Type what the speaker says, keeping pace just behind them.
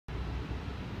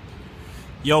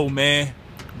Yo, man,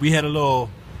 we had a little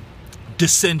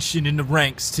dissension in the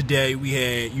ranks today. We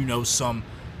had, some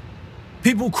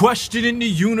people questioning the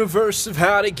universe of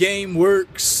how the game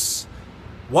works.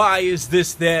 Why is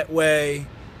this that way?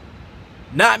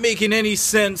 Not making any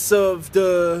sense of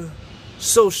the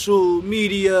social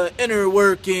media inner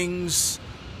workings.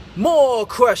 More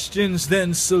questions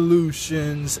than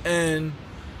solutions. And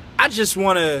I just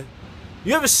want to...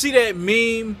 You ever see that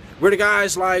meme where the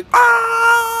guy's like,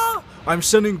 I'm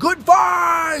sending good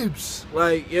vibes?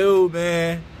 Like, yo,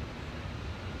 man.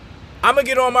 I'm going to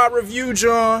get on my review,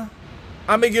 John.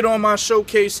 I'm going to get on my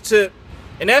showcase tip.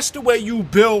 And that's the way you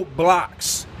build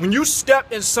blocks. When you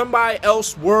step in somebody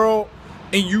else's world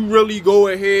and you really go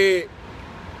ahead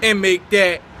and make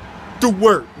that the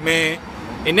work, man.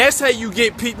 And that's how you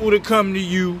get people to come to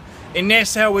you. And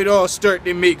that's how it all start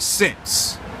to make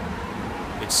sense.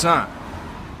 It's time.